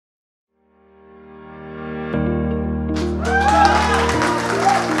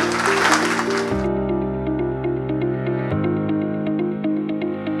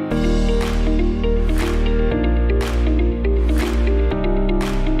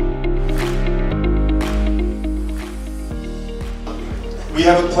We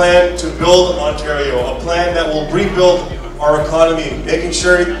have a plan to build Ontario, a plan that will rebuild our economy, making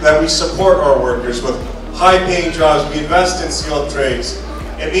sure that we support our workers with high-paying jobs. We invest in skilled trades.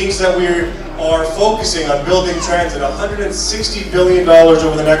 It means that we are focusing on building transit, $160 billion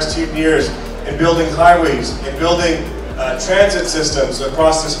over the next 2 years, in building highways, in building transit systems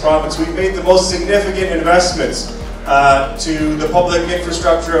across this province. We've made the most significant investments to the public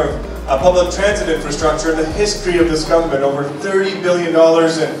infrastructure of public transit infrastructure in the history of this government. Over $30 billion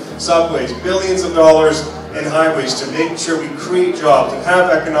in subways, billions of dollars in highways to make sure we create jobs and have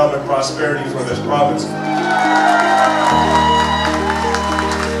economic prosperity for this province.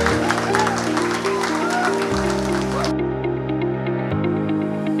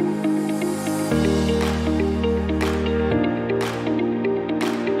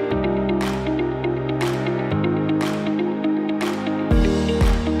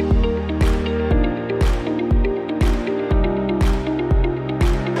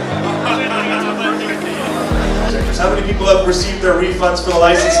 How many people have received their refunds for the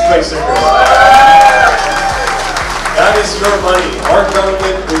license plate stickers? That is your money. Our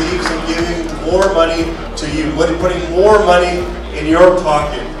government believes in giving more money to you, putting more money in your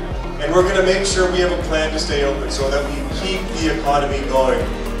pocket. And we're going to make sure we have a plan to stay open so that we keep the economy going.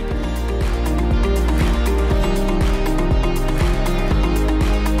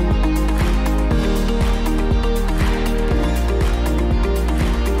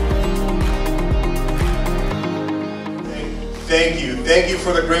 Thank you. Thank you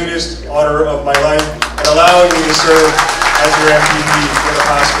for the greatest honor of my life and allowing me to serve as your MPP for the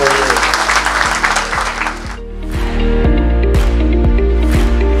past 4 years.